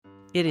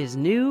It is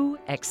new,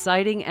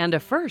 exciting, and a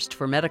first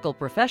for medical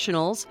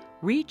professionals.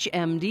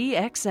 ReachMD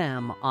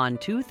XM on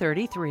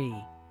 233.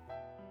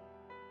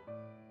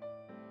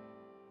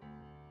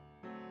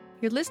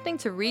 You're listening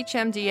to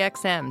ReachMD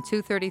XM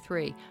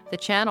 233, the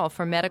channel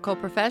for medical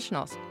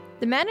professionals.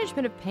 The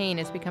management of pain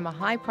has become a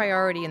high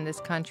priority in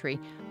this country,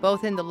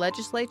 both in the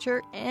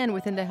legislature and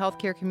within the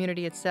healthcare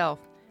community itself.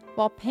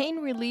 While pain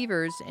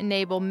relievers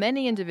enable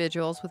many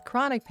individuals with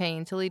chronic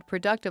pain to lead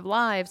productive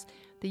lives,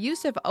 the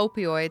use of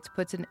opioids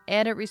puts an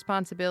added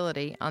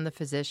responsibility on the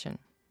physician.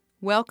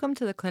 Welcome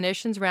to the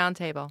Clinicians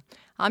Roundtable.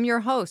 I'm your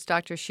host,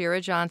 Dr.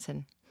 Shira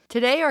Johnson.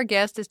 Today, our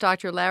guest is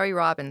Dr. Larry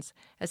Robbins,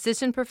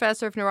 Assistant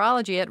Professor of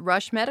Neurology at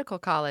Rush Medical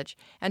College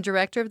and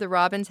Director of the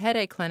Robbins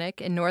Headache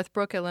Clinic in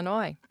Northbrook,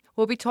 Illinois.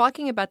 We'll be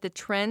talking about the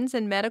trends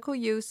in medical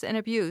use and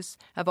abuse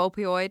of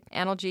opioid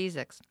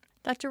analgesics.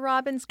 Dr.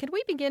 Robbins, can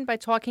we begin by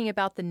talking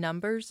about the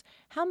numbers?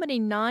 How many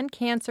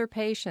non-cancer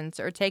patients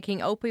are taking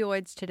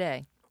opioids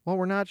today? Well,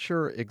 we're not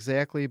sure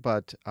exactly,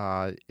 but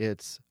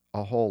it's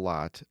a whole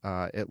lot,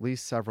 at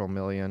least several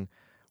million.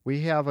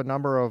 We have a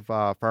number of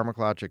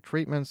pharmacologic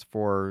treatments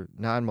for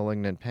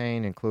non-malignant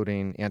pain,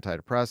 including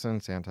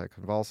antidepressants,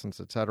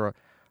 anticonvulsants, etc.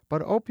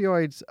 But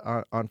opioids,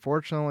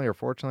 unfortunately or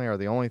fortunately, are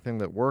the only thing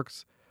that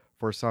works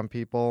for some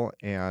people.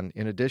 And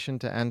in addition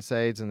to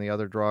NSAIDs and the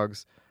other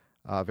drugs,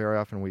 very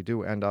often we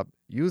do end up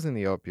using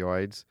the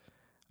opioids.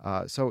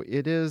 So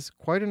it is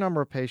quite a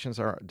number of patients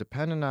are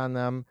dependent on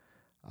them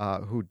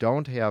who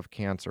don't have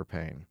cancer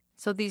pain.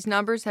 So these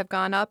numbers have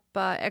gone up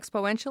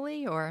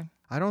exponentially, or?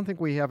 I don't think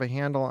we have a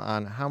handle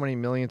on how many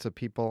millions of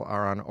people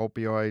are on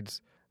opioids.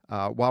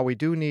 While we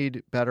do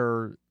need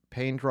better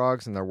pain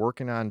drugs, and they're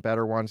working on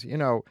better ones,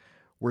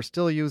 we're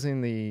still using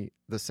the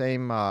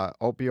same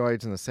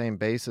opioids and the same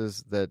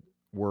bases that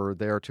were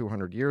there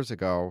 200 years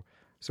ago.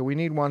 So we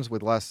need ones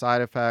with less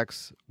side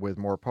effects, with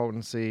more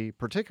potency,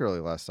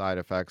 particularly less side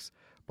effects.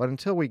 But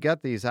until we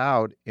get these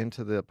out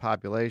into the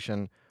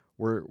population,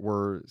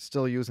 we're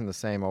still using the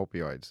same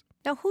opioids.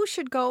 Now, who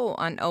should go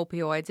on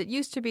opioids? It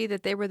used to be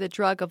that they were the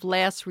drug of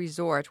last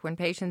resort when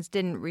patients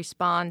didn't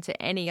respond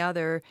to any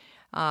other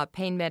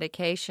pain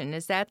medication.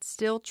 Is that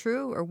still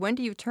true, or when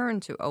do you turn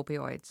to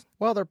opioids?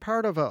 Well, they're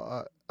part of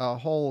a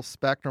whole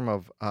spectrum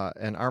of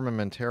an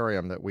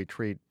armamentarium that we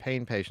treat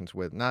pain patients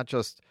with, not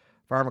just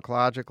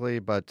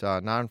pharmacologically, but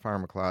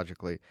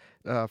non-pharmacologically.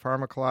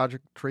 Pharmacologic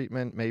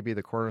treatment may be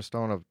the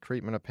cornerstone of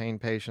treatment of pain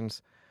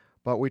patients,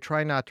 but we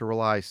try not to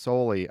rely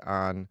solely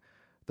on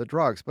the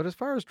drugs. But as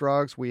far as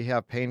drugs, we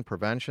have pain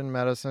prevention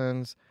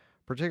medicines,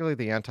 particularly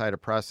the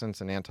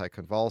antidepressants and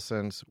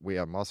anticonvulsants. We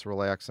have muscle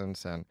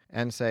relaxants and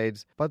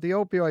NSAIDs. But the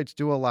opioids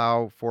do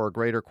allow for a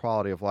greater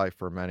quality of life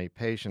for many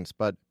patients.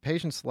 But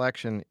patient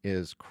selection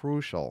is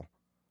crucial.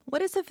 What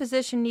does a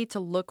physician need to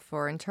look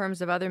for in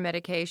terms of other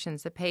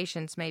medications that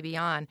patients may be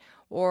on?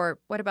 Or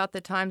what about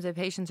the times that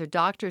patients are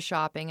doctor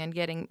shopping and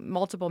getting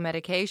multiple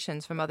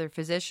medications from other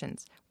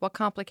physicians? What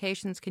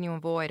complications can you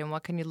avoid, and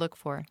what can you look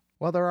for?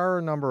 Well, there are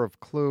a number of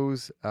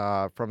clues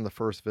from the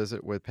first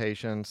visit with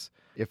patients.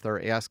 If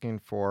they're asking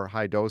for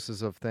high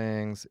doses of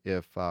things,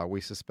 if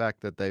we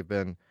suspect that they've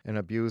been an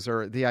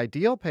abuser. The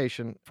ideal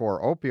patient for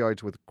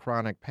opioids with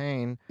chronic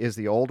pain is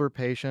the older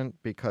patient,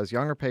 because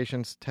younger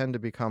patients tend to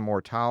become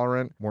more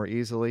tolerant more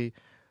easily.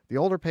 The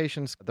older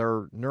patients,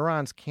 their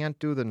neurons can't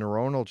do the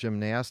neuronal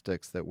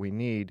gymnastics that we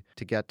need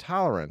to get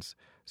tolerance.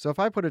 So if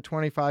I put a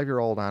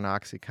 25-year-old on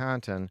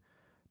OxyContin,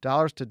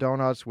 dollars to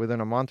donuts,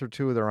 within a month or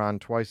two, they're on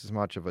twice as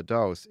much of a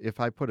dose. If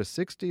I put a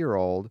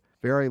 60-year-old,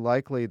 very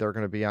likely they're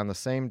going to be on the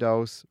same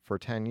dose for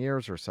 10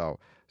 years or so.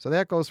 So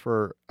that goes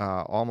for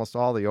almost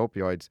all the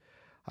opioids.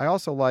 I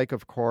also like,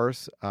 of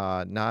course,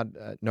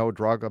 no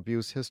drug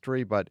abuse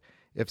history, but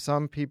if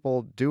some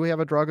people do have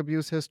a drug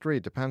abuse history,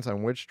 it depends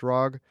on which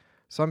drug.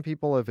 Some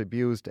people have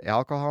abused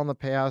alcohol in the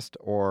past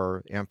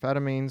or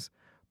amphetamines.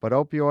 But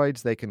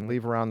opioids, they can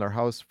leave around their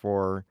house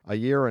for a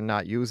year and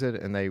not use it,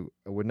 and they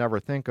would never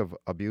think of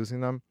abusing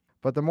them.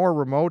 But the more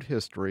remote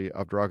history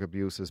of drug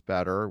abuse is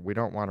better. We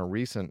don't want a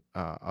recent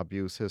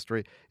abuse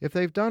history. If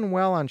they've done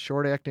well on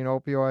short-acting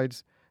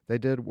opioids, they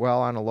did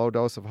well on a low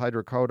dose of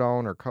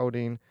hydrocodone or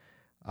codeine,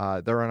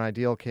 they're an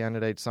ideal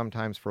candidate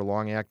sometimes for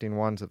long-acting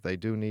ones if they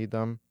do need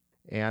them.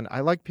 And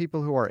I like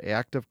people who are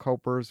active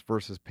copers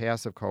versus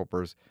passive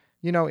copers.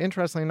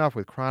 Interestingly enough,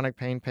 with chronic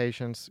pain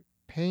patients,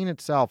 pain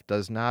itself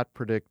does not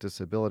predict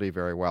disability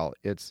very well.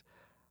 It's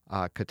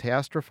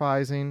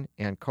catastrophizing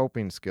and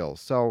coping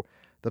skills. So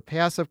the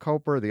passive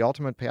coper, the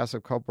ultimate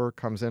passive coper,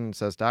 comes in and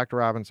says, Dr.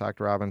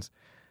 Robbins,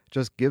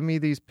 just give me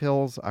these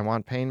pills. I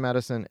want pain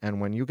medicine,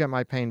 and when you get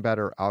my pain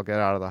better, I'll get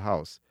out of the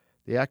house.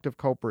 The active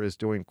coper is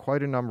doing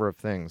quite a number of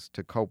things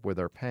to cope with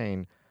their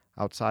pain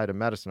outside of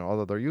medicine,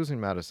 although they're using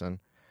medicine.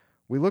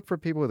 We look for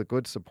people with a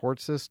good support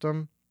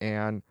system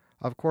and,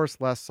 of course,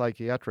 less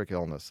psychiatric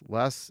illness,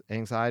 less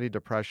anxiety,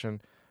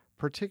 depression,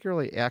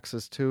 particularly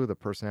axis 2, the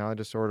personality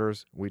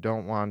disorders. We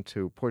don't want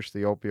to push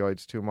the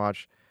opioids too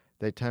much.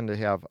 They tend to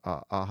have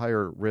a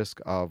higher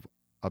risk of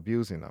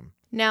abusing them.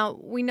 Now,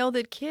 we know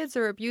that kids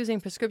are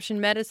abusing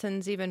prescription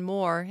medicines even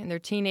more in their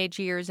teenage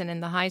years and in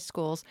the high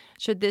schools.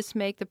 Should this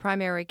make the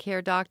primary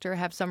care doctor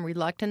have some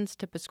reluctance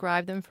to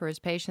prescribe them for his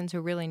patients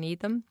who really need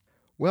them?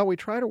 Well, we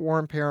try to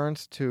warn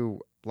parents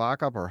to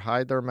lock up or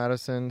hide their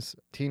medicines.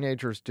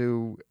 Teenagers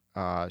do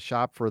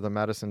shop for the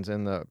medicines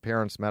in the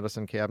parents'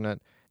 medicine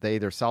cabinet. They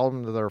either sell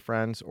them to their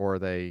friends or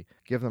they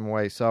give them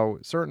away. So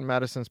certain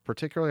medicines,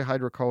 particularly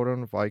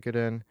hydrocodone,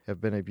 Vicodin, have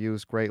been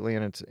abused greatly,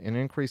 and it's an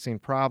increasing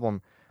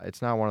problem.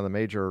 It's now one of the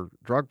major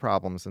drug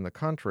problems in the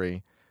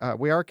country.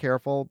 We are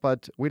careful,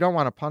 but we don't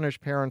want to punish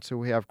parents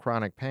who have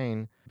chronic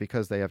pain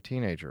because they have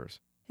teenagers.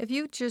 If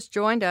you just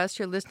joined us,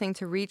 you're listening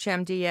to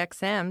ReachMD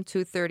XM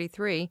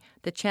 233,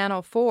 the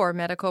channel for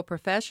medical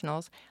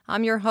professionals.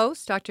 I'm your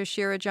host, Dr.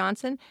 Shira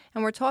Johnson,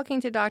 and we're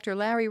talking to Dr.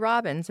 Larry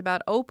Robbins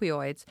about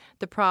opioids,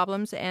 the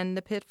problems and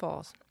the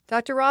pitfalls.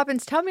 Dr.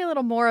 Robbins, tell me a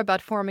little more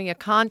about forming a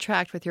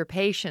contract with your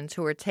patients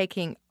who are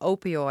taking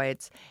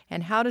opioids,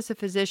 and how does a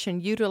physician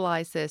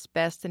utilize this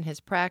best in his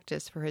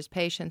practice for his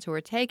patients who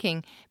are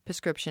taking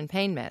prescription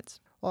pain meds?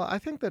 Well, I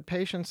think that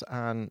patients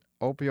on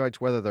opioids,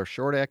 whether they're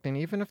short-acting,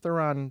 even if they're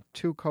on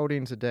 2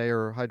 codeines a day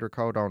or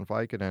hydrocodone,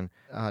 Vicodin,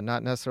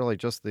 not necessarily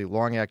just the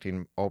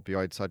long-acting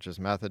opioids such as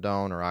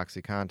methadone or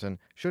OxyContin,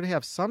 should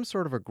have some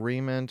sort of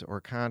agreement or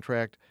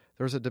contract.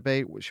 There's a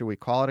debate, should we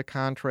call it a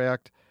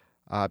contract?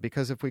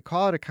 Because if we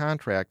call it a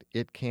contract,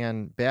 it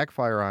can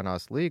backfire on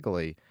us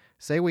legally.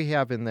 Say we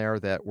have in there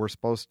that we're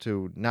supposed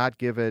to not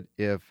give it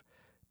if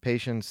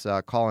patients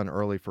call in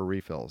early for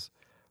refills.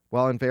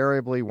 Well,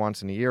 invariably,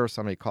 once in a year,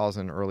 somebody calls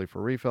in early for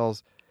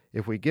refills.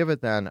 If we give it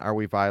then, are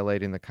we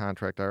violating the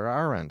contract at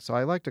our end? So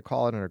I like to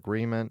call it an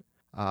agreement,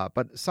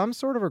 but some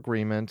sort of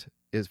agreement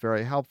is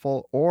very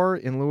helpful, or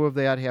in lieu of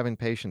that, having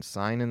patients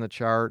sign in the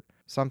chart,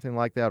 something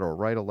like that, or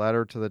write a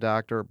letter to the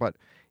doctor. But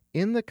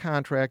in the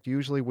contract,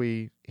 usually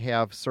we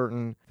have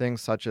certain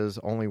things such as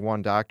only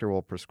one doctor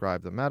will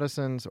prescribe the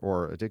medicines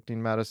or addicting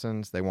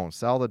medicines. They won't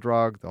sell the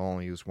drug. They'll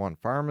only use one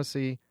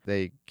pharmacy.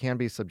 They can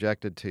be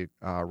subjected to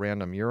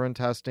random urine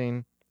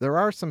testing. There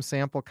are some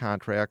sample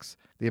contracts.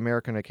 The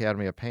American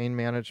Academy of Pain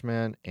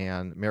Management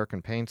and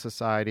American Pain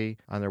Society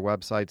on their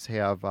websites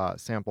have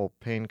sample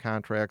pain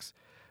contracts.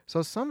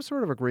 So some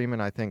sort of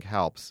agreement, I think,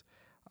 helps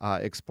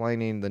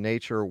explaining the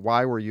nature,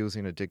 why we're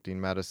using addicting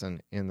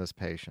medicine in this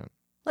patient.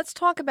 Let's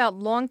talk about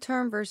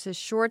long-term versus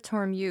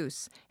short-term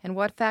use and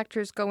what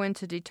factors go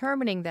into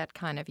determining that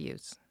kind of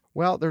use.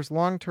 Well, there's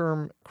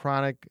long-term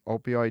chronic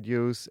opioid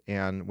use,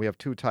 and we have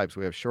 2 types.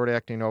 We have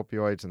short-acting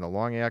opioids and the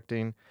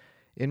long-acting.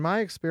 In my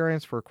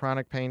experience for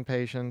chronic pain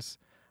patients,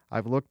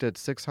 I've looked at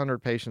 600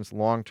 patients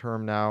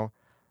long-term now,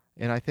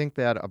 and I think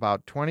that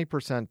about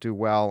 20% do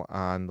well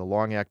on the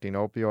long-acting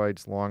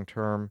opioids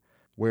long-term,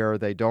 where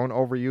they don't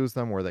overuse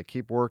them, where they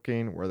keep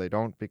working, where they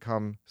don't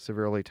become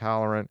severely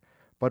tolerant.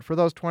 But for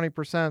those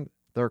 20%,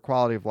 their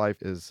quality of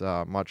life is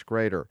much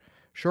greater.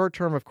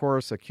 Short-term, of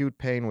course, acute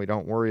pain, we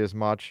don't worry as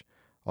much,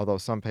 although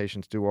some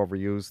patients do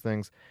overuse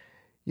things.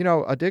 You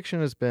know,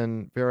 addiction has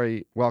been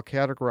very well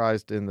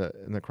categorized in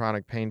the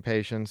chronic pain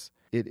patients.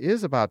 It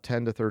is about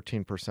 10 to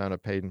 13%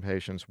 of pain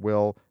patients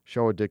will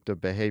show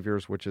addictive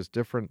behaviors, which is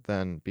different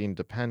than being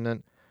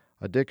dependent.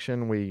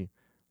 Addiction, we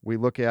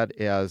look at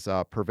as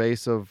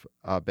pervasive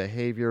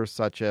behaviors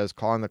such as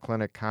calling the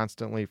clinic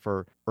constantly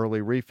for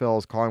early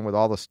refills, calling with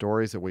all the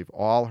stories that we've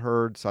all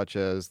heard, such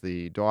as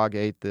the dog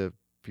ate the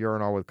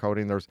Furanol with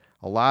codeine. There's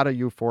a lot of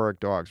euphoric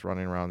dogs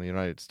running around the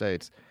United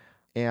States.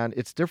 And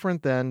it's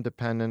different than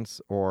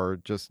dependence or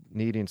just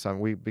needing some.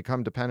 We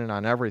become dependent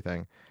on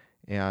everything.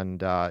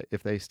 And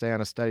if they stay on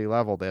a steady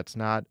level, that's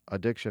not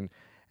addiction.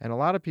 And a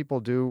lot of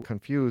people do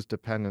confuse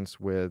dependence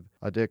with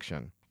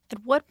addiction.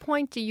 At what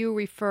point do you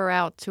refer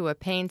out to a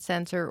pain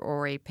center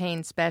or a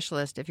pain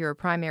specialist if you're a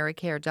primary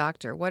care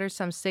doctor? What are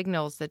some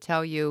signals that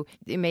tell you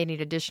may need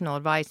additional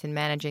advice in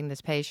managing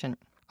this patient?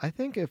 I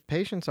think if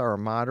patients are a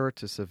moderate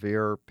to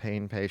severe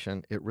pain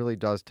patient, it really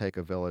does take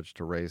a village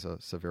to raise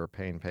a severe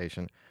pain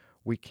patient.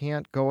 We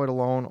can't go it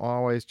alone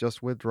always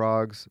just with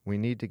drugs. We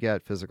need to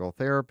get physical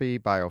therapy,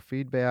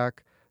 biofeedback,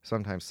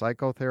 sometimes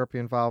psychotherapy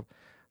involved.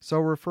 So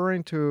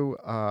referring to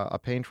a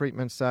pain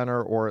treatment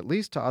center or at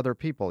least to other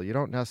people, you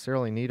don't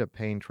necessarily need a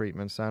pain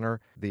treatment center.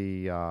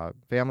 The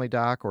family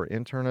doc or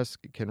internist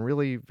can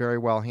really very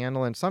well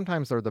handle, and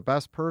sometimes they're the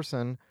best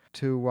person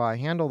to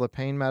handle the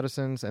pain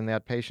medicines and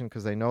that patient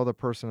because they know the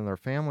person and their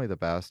family the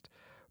best.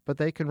 But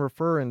they can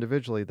refer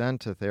individually then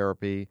to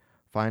therapy,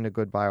 find a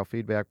good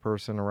biofeedback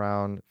person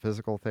around,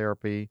 physical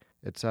therapy,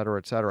 et cetera,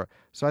 et cetera.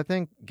 So I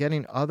think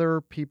getting other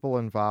people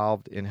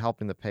involved in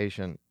helping the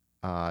patient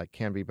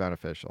can be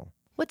beneficial.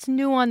 What's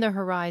new on the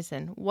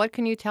horizon? What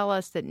can you tell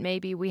us that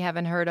maybe we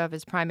haven't heard of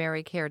as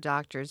primary care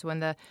doctors? When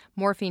the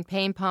morphine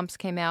pain pumps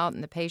came out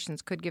and the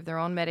patients could give their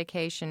own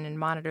medication and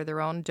monitor their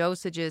own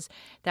dosages,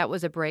 that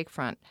was a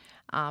breakfront.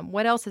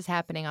 What else is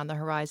happening on the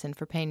horizon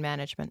for pain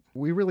management?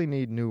 We really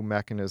need new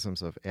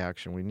mechanisms of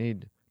action. We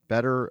need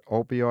better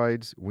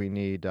opioids. We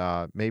need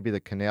maybe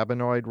the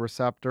cannabinoid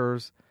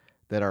receptors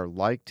that are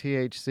like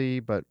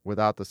THC but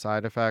without the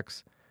side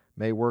effects,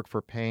 may work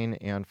for pain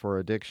and for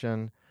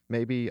addiction.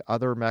 maybe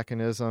other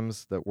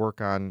mechanisms that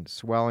work on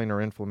swelling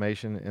or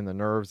inflammation in the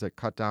nerves that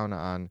cut down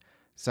on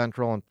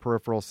central and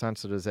peripheral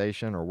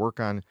sensitization or work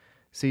on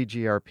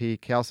CGRP,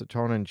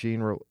 calcitonin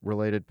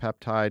gene-related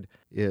peptide,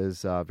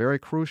 is very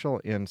crucial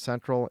in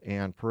central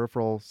and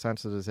peripheral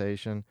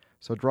sensitization.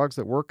 So drugs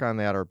that work on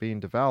that are being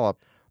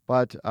developed.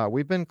 But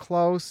we've been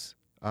close.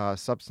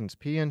 Substance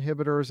P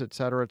inhibitors, et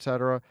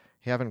cetera,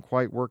 haven't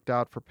quite worked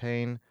out for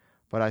pain,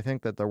 but I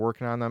think that they're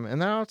working on them.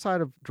 And then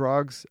outside of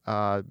drugs,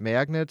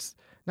 magnets,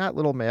 not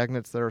little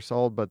magnets that are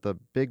sold, but the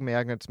big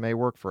magnets may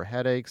work for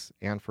headaches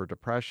and for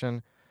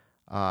depression.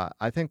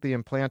 I think the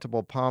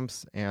implantable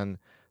pumps and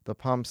the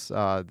pumps,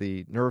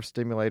 the nerve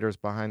stimulators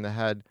behind the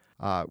head,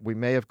 we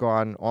may have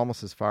gone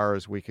almost as far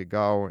as we could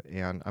go,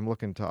 and I'm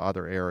looking to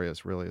other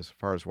areas really as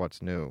far as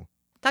what's new.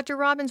 Dr.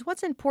 Robbins,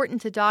 what's important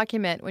to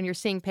document when you're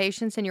seeing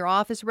patients in your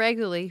office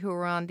regularly who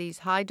are on these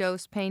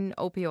high-dose pain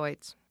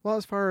opioids? Well,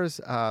 as far as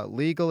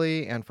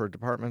legally and for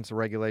departments of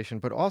regulation,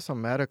 but also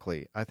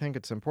medically, I think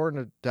it's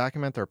important to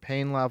document their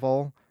pain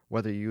level,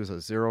 whether you use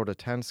a 0 to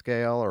 10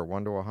 scale or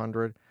 1 to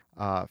 100.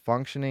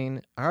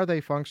 Functioning, are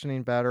they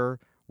functioning better?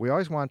 We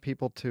always want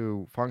people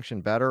to function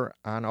better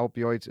on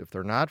opioids. If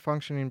they're not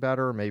functioning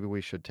better, maybe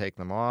we should take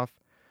them off.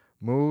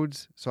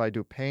 Moods, so I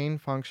do pain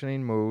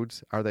functioning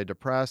moods. Are they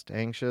depressed,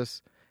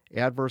 anxious?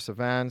 Adverse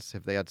events,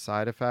 have they had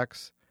side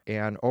effects?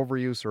 And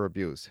overuse or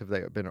abuse, have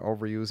they been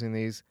overusing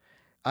these?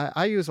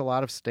 I use a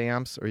lot of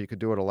stamps, or you could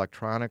do it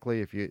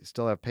electronically. If you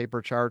still have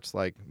paper charts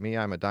like me,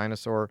 I'm a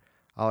dinosaur,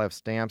 I'll have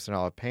stamps and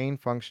I'll have pain,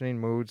 functioning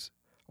moods,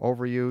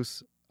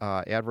 overuse,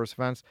 adverse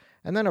events,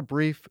 and then a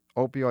brief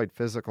opioid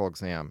physical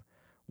exam,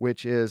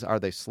 which is, are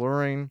they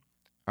slurring?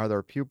 Are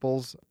their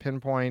pupils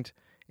pinpoint?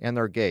 And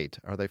their gait,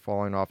 are they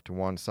falling off to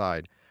one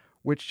side?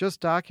 Which just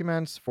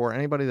documents for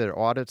anybody that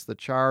audits the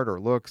chart or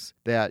looks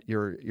that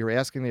you're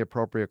asking the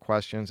appropriate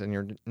questions and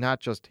you're not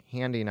just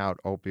handing out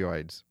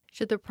opioids.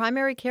 Should the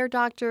primary care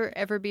doctor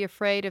ever be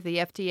afraid of the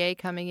FDA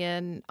coming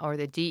in or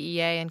the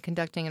DEA and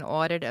conducting an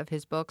audit of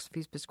his books if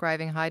he's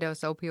prescribing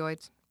high-dose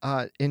opioids?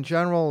 In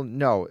general,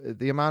 no.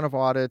 The amount of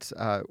audits,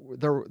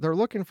 they're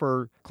looking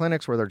for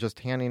clinics where they're just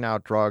handing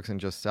out drugs and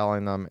just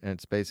selling them, and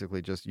it's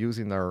basically just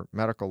using their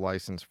medical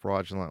license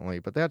fraudulently.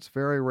 But that's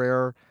very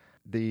rare.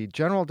 The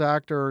general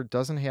doctor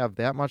doesn't have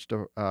that much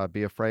to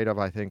be afraid of,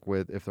 I think,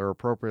 with if they're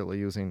appropriately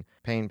using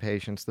pain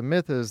patients. The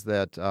myth is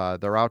that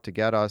they're out to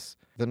get us.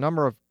 The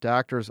number of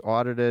doctors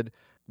audited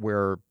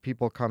where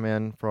people come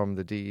in from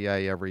the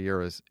DEA every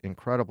year is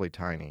incredibly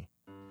tiny.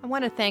 I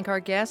want to thank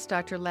our guest,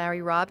 Dr.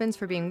 Larry Robbins,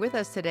 for being with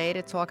us today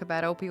to talk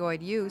about opioid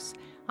use.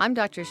 I'm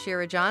Dr.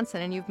 Shira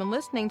Johnson, and you've been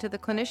listening to the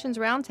Clinicians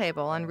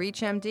Roundtable on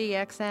ReachMD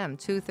XM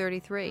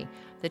 233,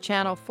 the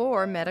channel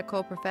for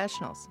medical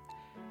professionals.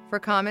 For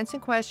comments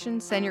and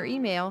questions, send your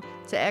email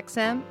to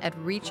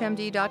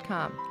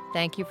xm@reachmd.com.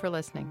 Thank you for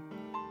listening.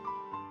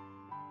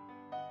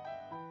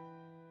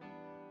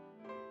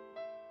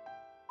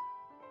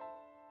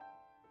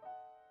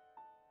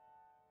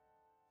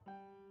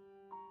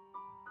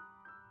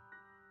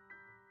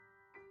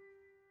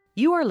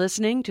 You are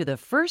listening to the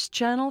first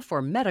channel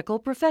for medical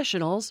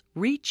professionals,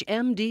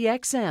 ReachMD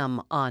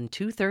XM on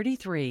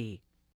 233.